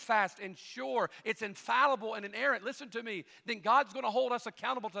steadfast and sure, it's infallible and inerrant, listen to me, then God's going to hold us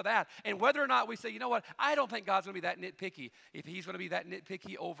accountable to that. And whether or not we say, you know what, I don't think God's going to be that nitpicky. If He's going to be that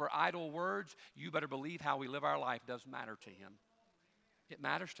nitpicky over idle words, you better believe how we live our life does matter to Him. It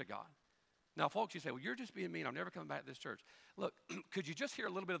matters to God. Now, folks, you say, well, you're just being mean. I'm never coming back to this church. Look, could you just hear a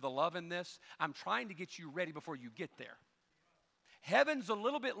little bit of the love in this? I'm trying to get you ready before you get there. Heaven's a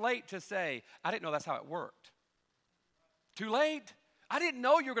little bit late to say, I didn't know that's how it worked. Too late. I didn't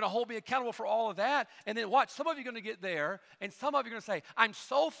know you were going to hold me accountable for all of that. And then watch, some of you are going to get there, and some of you are going to say, I'm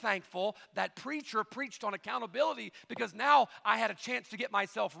so thankful that preacher preached on accountability because now I had a chance to get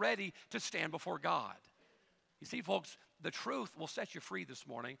myself ready to stand before God. You see, folks, the truth will set you free this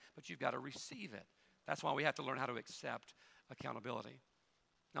morning, but you've got to receive it. That's why we have to learn how to accept accountability.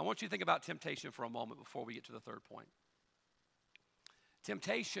 Now, I want you to think about temptation for a moment before we get to the third point.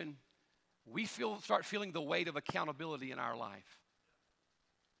 Temptation, we start feeling the weight of accountability in our life.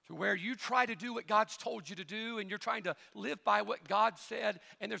 To where you try to do what God's told you to do and you're trying to live by what God said,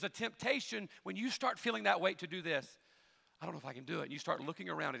 and there's a temptation when you start feeling that weight to do this. I don't know if I can do it. And you start looking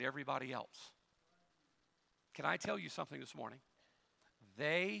around at everybody else. Can I tell you something this morning?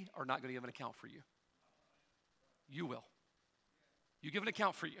 They are not going to give an account for you. You will. You give an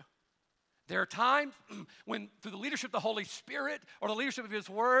account for you. There are times when through the leadership of the Holy Spirit or the leadership of His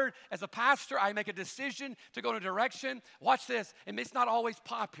Word, as a pastor, I make a decision to go in a direction. Watch this, and it's not always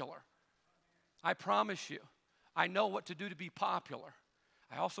popular. I promise you, I know what to do to be popular.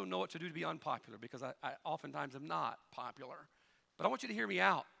 I also know what to do to be unpopular because I oftentimes am not popular. But I want you to hear me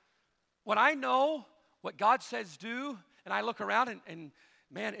out. When I know what God says do, and I look around and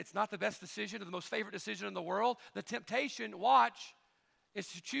man, it's not the best decision or the most favorite decision in the world, the temptation, watch, is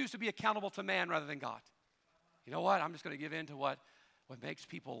to choose to be accountable to man rather than God. You know what? I'm just going to give in to what makes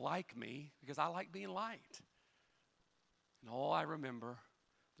people like me because I like being liked. And all I remember,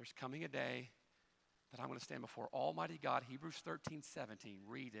 there's coming a day that I'm going to stand before Almighty God, Hebrews 13:17,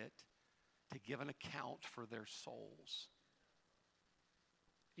 read it, to give an account for their souls.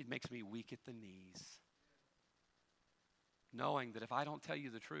 It makes me weak at the knees. Knowing that if I don't tell you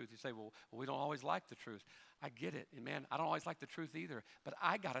the truth, you say, well, we don't always like the truth. I get it. And man, I don't always like the truth either. But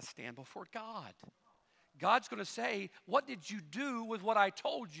I got to stand before God. God's going to say, what did you do with what I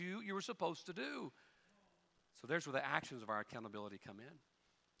told you were supposed to do? So there's where the actions of our accountability come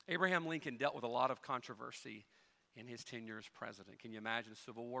in. Abraham Lincoln dealt with a lot of controversy in his tenure as president. Can you imagine a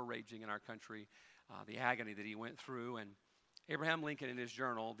civil war raging in our country, the agony that he went through? And Abraham Lincoln, in his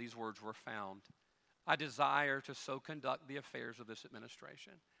journal, these words were found. I desire to so conduct the affairs of this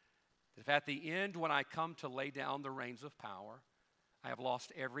administration that if at the end when I come to lay down the reins of power, I have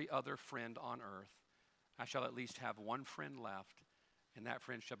lost every other friend on earth, I shall at least have one friend left, and that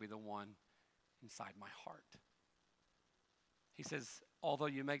friend shall be the one inside my heart. He says, although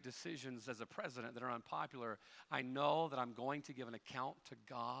you make decisions as a president that are unpopular, I know that I'm going to give an account to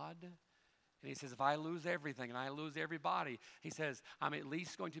God. And he says, if I lose everything and I lose everybody, he says, I'm at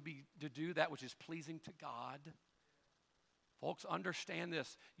least going to do that which is pleasing to God. Folks, understand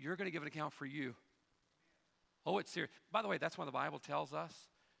this. You're going to give an account for you. Oh, it's serious. By the way, that's why the Bible tells us,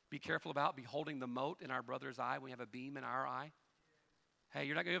 be careful about beholding the mote in our brother's eye when we have a beam in our eye. Hey,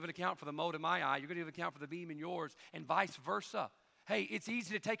 you're not going to give an account for the mote in my eye. You're going to give an account for the beam in yours, and vice versa. Hey, it's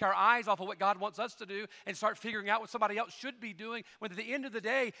easy to take our eyes off of what God wants us to do and start figuring out what somebody else should be doing, when at the end of the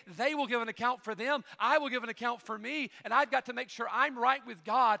day, they will give an account for them, I will give an account for me, and I've got to make sure I'm right with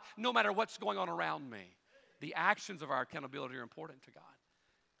God no matter what's going on around me. The actions of our accountability are important to God.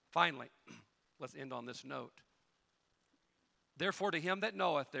 Finally, let's end on this note. Therefore, to him that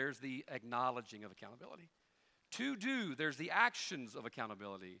knoweth, there's the acknowledging of accountability. To do, there's the actions of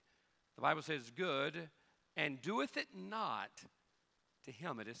accountability. The Bible says good, and doeth it not, to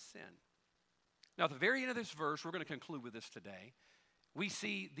him it is sin. Now, at the very end of this verse, we're going to conclude with this today. We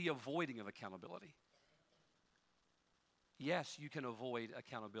see the avoiding of accountability. Yes, you can avoid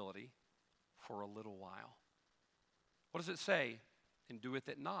accountability for a little while. What does it say? And doeth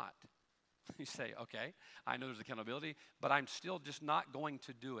it not. You say, okay, I know there's accountability, but I'm still just not going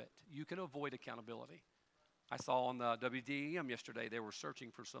to do it. You can avoid accountability. I saw on the WDEM yesterday, they were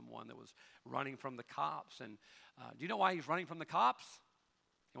searching for someone that was running from the cops. And do you know why he's running from the cops?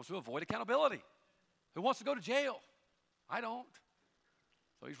 He wants to avoid accountability. Who wants to go to jail? I don't.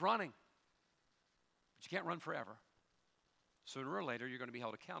 So he's running. But you can't run forever. Sooner or later, you're going to be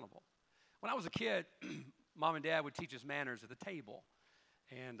held accountable. When I was a kid, Mom and Dad would teach us manners at the table.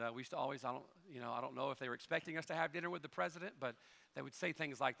 And we used to always, I don't know if they were expecting us to have dinner with the president, but they would say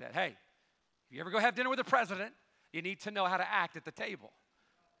things like that. Hey, if you ever go have dinner with the president, you need to know how to act at the table.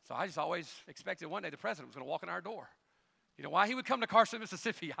 So I just always expected one day the president was going to walk in our door. You know, why he would come to Carson,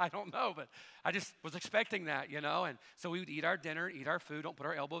 Mississippi, I don't know, but I just was expecting that, And so we would eat our dinner, eat our food, don't put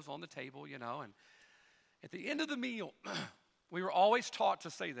our elbows on the table, And at the end of the meal, we were always taught to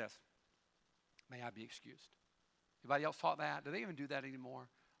say this: may I be excused. Anybody else taught that? Do they even do that anymore?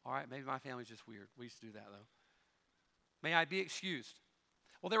 All right, maybe my family's just weird. We used to do that, though. May I be excused.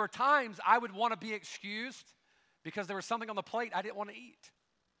 Well, there were times I would want to be excused because there was something on the plate I didn't want to eat.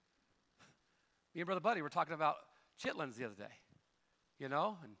 Me and Brother Buddy were talking about chitlins the other day. you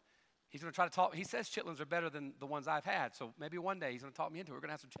know, and he's going to try to talk. He says chitlins are better than the ones I've had, so maybe one day he's going to talk me into it. We're going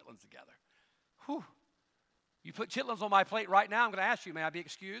to have some chitlins together. Whew. You put chitlins on my plate right now, I'm going to ask you, may I be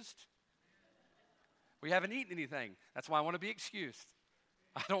excused? We haven't eaten anything. That's why I want to be excused.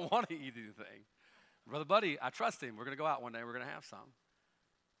 I don't want to eat anything. Brother Buddy, I trust him. We're going to go out one day. We're going to have some.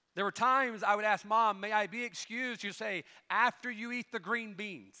 There were times I would ask Mom, may I be excused? You say, after you eat the green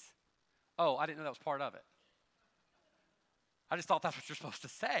beans. Oh, I didn't know that was part of it. I just thought that's what you're supposed to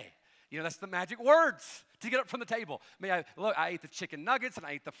say. You know, that's the magic words to get up from the table. Look, I ate the chicken nuggets and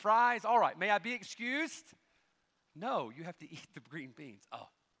I ate the fries. All right, may I be excused? No, you have to eat the green beans. Oh,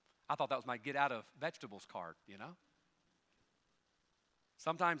 I thought that was my get out of vegetables card, you know?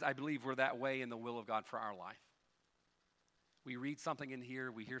 Sometimes I believe we're that way in the will of God for our life. We read something in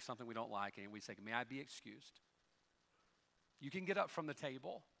here, we hear something we don't like, and we say, may I be excused? You can get up from the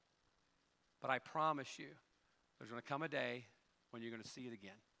table, but I promise you, there's going to come a day when you're going to see it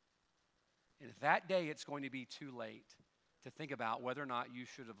again. And if that day it's going to be too late to think about whether or not you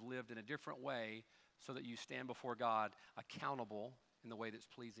should have lived in a different way so that you stand before God accountable in the way that's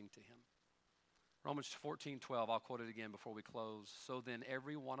pleasing to Him. Romans 14:12, I'll quote it again before we close. So then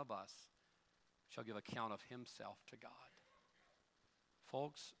every one of us shall give account of himself to God.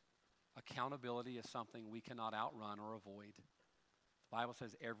 Folks, accountability is something we cannot outrun or avoid. The Bible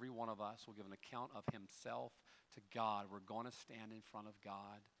says every one of us will give an account of himself to God. We're going to stand in front of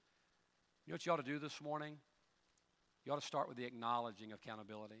God. You know what you ought to do this morning? You ought to start with the acknowledging of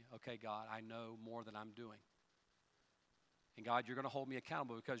accountability. Okay, God, I know more than I'm doing. And God, you're going to hold me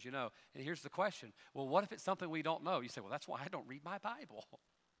accountable because you know. And here's the question. Well, what if it's something we don't know? You say, well, that's why I don't read my Bible.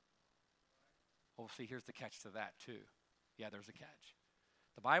 Well, see, here's the catch to that too. Yeah, there's a catch.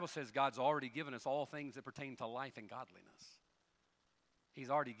 The Bible says God's already given us all things that pertain to life and godliness. He's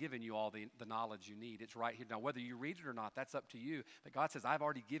already given you all the knowledge you need. It's right here. Now, whether you read it or not, that's up to you. But God says, I've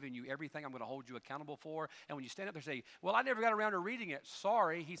already given you everything I'm going to hold you accountable for. And when you stand up there and say, well, I never got around to reading it.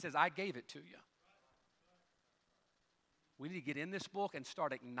 Sorry. He says, I gave it to you. We need to get in this book and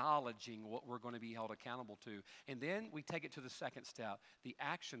start acknowledging what we're going to be held accountable to. And then we take it to the second step, the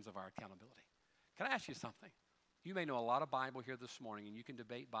actions of our accountability. Can I ask you something? You may know a lot of Bible here this morning, and you can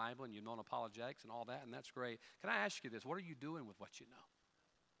debate Bible, and you know apologetics and all that, and that's great. Can I ask you this? What are you doing with what you know?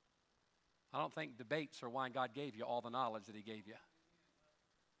 I don't think debates are why God gave you all the knowledge that He gave you.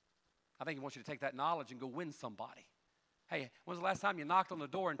 I think He wants you to take that knowledge and go win somebody. Hey, when's the last time you knocked on the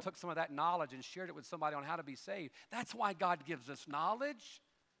door and took some of that knowledge and shared it with somebody on how to be saved? That's why God gives us knowledge.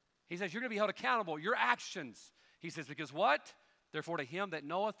 He says you're going to be held accountable. Your actions. He says, because what? Therefore to him that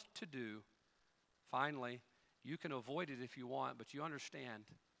knoweth to do. Finally, you can avoid it if you want, but you understand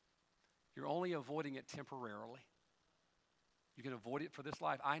you're only avoiding it temporarily. You can avoid it for this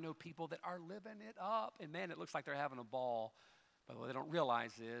life. I know people that are living it up, and man, it looks like they're having a ball, but what they don't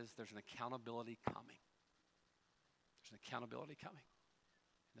realize is there's an accountability coming. There's an accountability coming.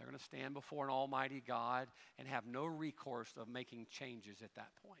 And they're going to stand before an almighty God and have no recourse of making changes at that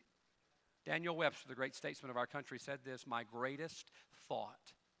point. Daniel Webster, the great statesman of our country, said this, my greatest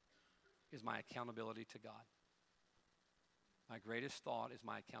thought is my accountability to God. My greatest thought is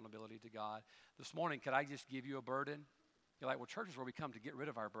my accountability to God. This morning, could I just give you a burden? You're like, well, church is where we come to get rid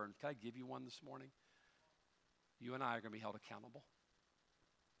of our burdens. Can I give you one this morning? You and I are going to be held accountable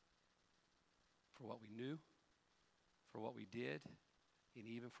for what we knew, for what we did, and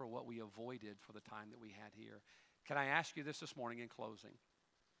even for what we avoided for the time that we had here. Can I ask you this morning in closing?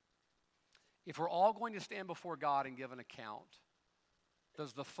 If we're all going to stand before God and give an account,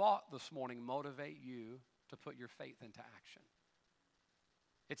 does the thought this morning motivate you to put your faith into action?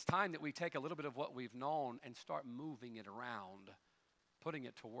 It's time that we take a little bit of what we've known and start moving it around, putting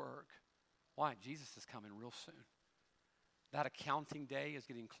it to work. Why? Jesus is coming real soon. That accounting day is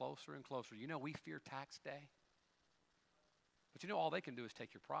getting closer and closer. You know, we fear tax day. But you know, all they can do is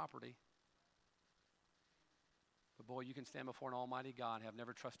take your property. But boy, you can stand before an almighty God, have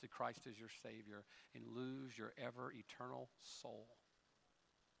never trusted Christ as your Savior, and lose your ever eternal soul.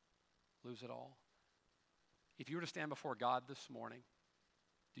 Lose it all. If you were to stand before God this morning,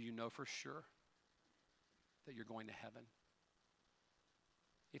 do you know for sure that you're going to heaven?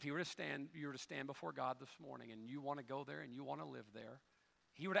 If you were to stand before God this morning and you want to go there and you want to live there,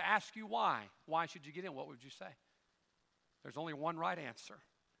 He were to ask you why should you get in? What would you say? There's only one right answer,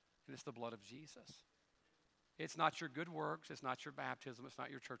 and it's the blood of Jesus. It's not your good works. It's not your baptism. It's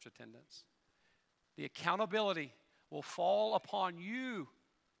not your church attendance. The accountability will fall upon you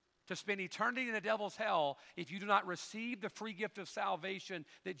to spend eternity in the devil's hell if you do not receive the free gift of salvation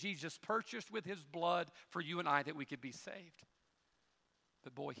that Jesus purchased with His blood for you and I that we could be saved.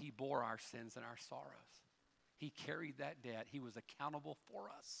 But boy, He bore our sins and our sorrows. He carried that debt. He was accountable for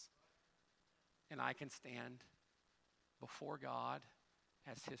us. And I can stand before God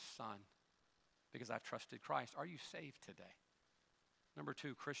as his son because I've trusted Christ. Are you saved today? Number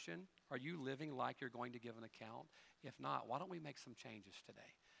 2, Christian, are you living like you're going to give an account? If not, why don't we make some changes today?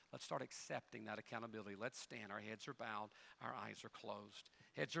 Let's start accepting that accountability. Let's stand. Our heads are bowed. Our eyes are closed.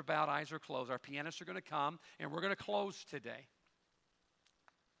 Heads are bowed. Eyes are closed. Our pianists are going to come, and we're going to close today.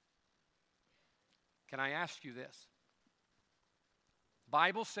 Can I ask you this? The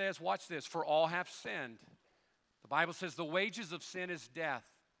Bible says, watch this, for all have sinned. The Bible says the wages of sin is death,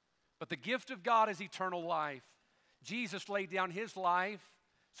 but the gift of God is eternal life. Jesus laid down his life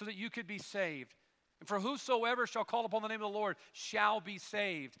so that you could be saved. And for whosoever shall call upon the name of the Lord shall be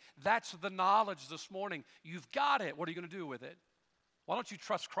saved. That's the knowledge this morning. You've got it. What are you going to do with it? Why don't you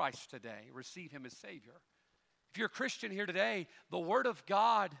trust Christ today? Receive him as Savior. If you're a Christian here today, the Word of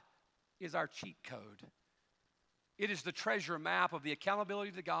God is our cheat code. It is the treasure map of the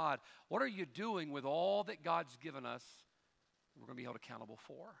accountability to God. What are you doing with all that God's given us we're going to be held accountable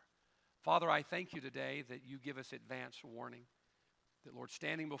for? Father, I thank you today that you give us advance warning. That, Lord,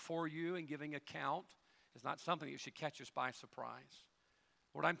 standing before you and giving account is not something that should catch us by surprise.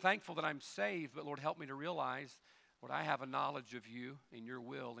 Lord, I'm thankful that I'm saved, but Lord, help me to realize, Lord, I have a knowledge of you and your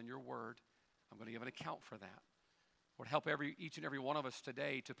will and your word. I'm going to give an account for that. Lord, help each and every one of us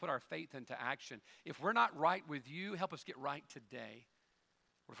today to put our faith into action. If we're not right with you, help us get right today.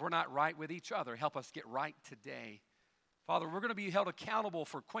 Or if we're not right with each other, help us get right today. Father, we're going to be held accountable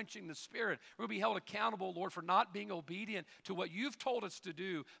for quenching the Spirit. We're going to be held accountable, Lord, for not being obedient to what you've told us to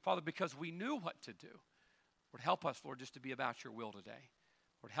do, Father, because we knew what to do. Lord, help us, Lord, just to be about your will today.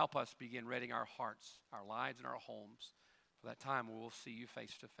 Lord, help us begin readying our hearts, our lives, and our homes for that time where we'll see you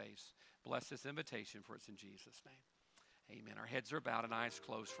face to face. Bless this invitation, for it's in Jesus' name. Amen. Our heads are bowed and eyes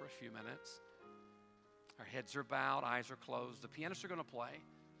closed for a few minutes. Our heads are bowed, eyes are closed. The pianists are going to play.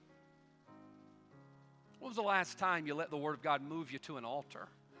 When was the last time you let the Word of God move you to an altar?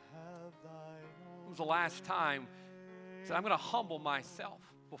 When was the last time you said, I'm going to humble myself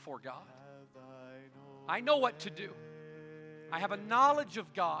before God? I know what to do. I have a knowledge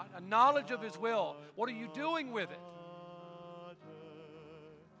of God, a knowledge of his will. What are you doing with it?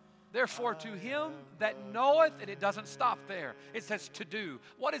 Therefore, to him that knoweth, and it doesn't stop there. It says to do.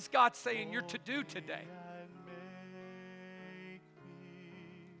 What is God saying you're to do today?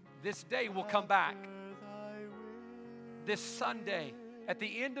 This day will come back. This Sunday, at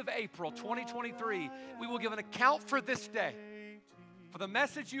the end of April 2023, we will give an account for this day, for the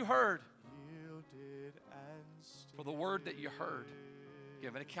message you heard, for the word that you heard.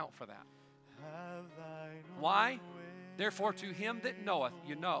 Give an account for that. Why? Therefore, to him that knoweth,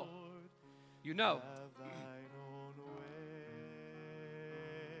 you know. You know.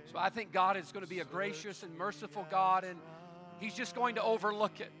 So I think God is going to be a gracious and merciful God, and he's just going to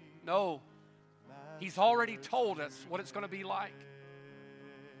overlook it. No. He's already told us what it's going to be like.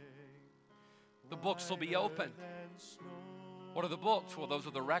 The books will be open. What are the books? Well, those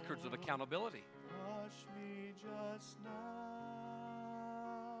are the records of accountability.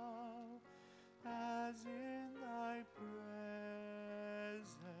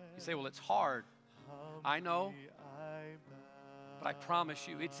 You say, well, it's hard. I know. But I promise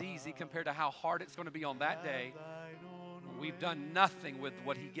you, it's easy compared to how hard it's going to be on that day when we've done nothing with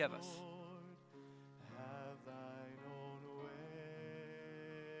what he gave us.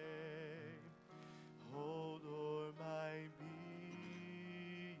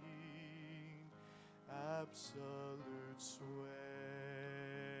 Absolute sway,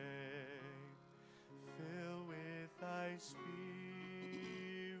 fill with thy spirit,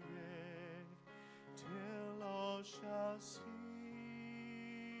 till all shall see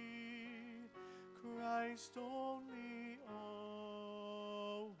Christ only,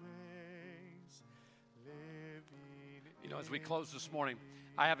 always living. You know, as we close this morning,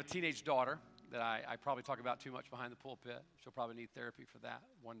 I have a teenage daughter that I probably talk about too much behind the pulpit. She'll probably need therapy for that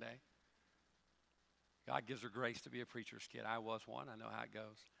one day. God gives her grace to be a preacher's kid. I was one. I know how it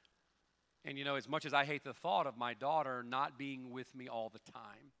goes. And, you know, as much as I hate the thought of my daughter not being with me all the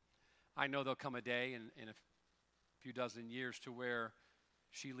time, I know there'll come a day in a few dozen years to where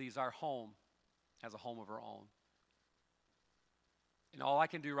she leaves our home as a home of her own. And all I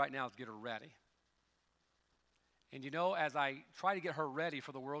can do right now is get her ready. And, you know, as I try to get her ready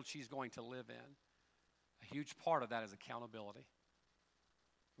for the world she's going to live in, a huge part of that is accountability.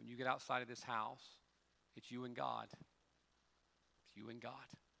 When you get outside of this house, it's you and God. It's you and God.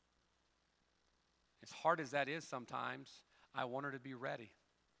 As hard as that is sometimes, I want her to be ready.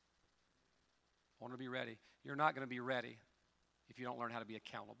 I want her to be ready. You're not going to be ready if you don't learn how to be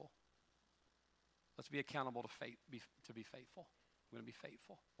accountable. Let's be accountable to be faithful. I'm going to be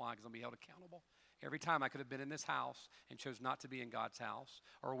faithful. Why? Because I'm going to be held accountable. Every time I could have been in this house and chose not to be in God's house,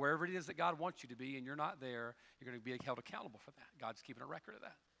 or wherever it is that God wants you to be and you're not there, you're going to be held accountable for that. God's keeping a record of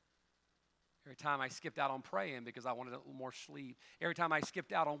that. Every time I skipped out on praying because I wanted a little more sleep. Every time I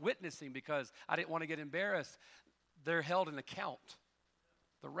skipped out on witnessing because I didn't want to get embarrassed, they're held an account.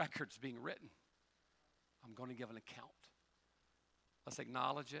 The record's being written. I'm going to give an account. Let's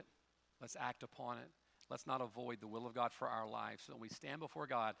acknowledge it. Let's act upon it. Let's not avoid the will of God for our lives. So when we stand before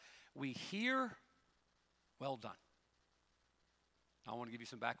God, we hear, well done. I want to give you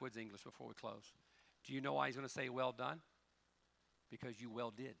some backwoods English before we close. Do you know why he's going to say well done? Because you well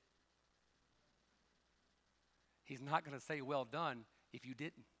did. He's not going to say well done if you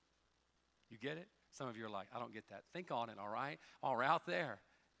didn't. You get it? Some of you are like, I don't get that. Think on it, all right? While we're out there,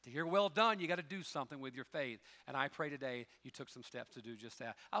 to hear well done, you got to do something with your faith. And I pray today you took some steps to do just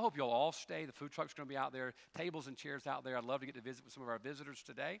that. I hope you'll all stay. The food truck's going to be out there, tables and chairs out there. I'd love to get to visit with some of our visitors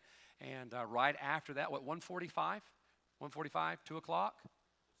today. And right after that, 1:45? 1:45, 2 o'clock?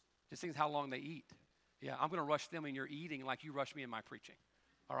 Just think how long they eat. Yeah, I'm going to rush them in your eating like you rush me in my preaching.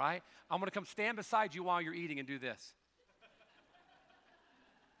 All right? I'm going to come stand beside you while you're eating and do this.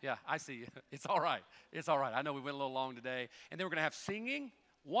 Yeah, I see you. It's all right. It's all right. I know we went a little long today. And then we're going to have singing,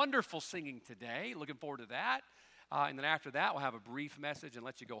 wonderful singing today. Looking forward to that. And then after that, we'll have a brief message and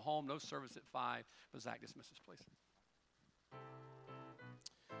let you go home. No service at 5. But Zach, dismiss us, please.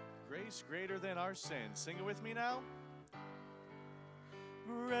 Grace greater than our sins. Sing it with me now.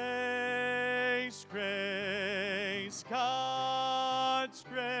 Grace, grace, God's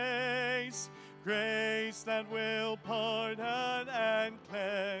grace, grace that will pardon and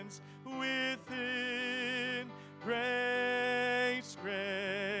cleanse within. Grace,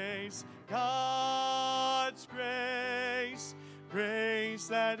 grace, God's grace, grace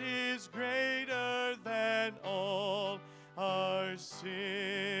that is greater than all our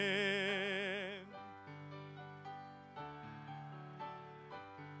sin.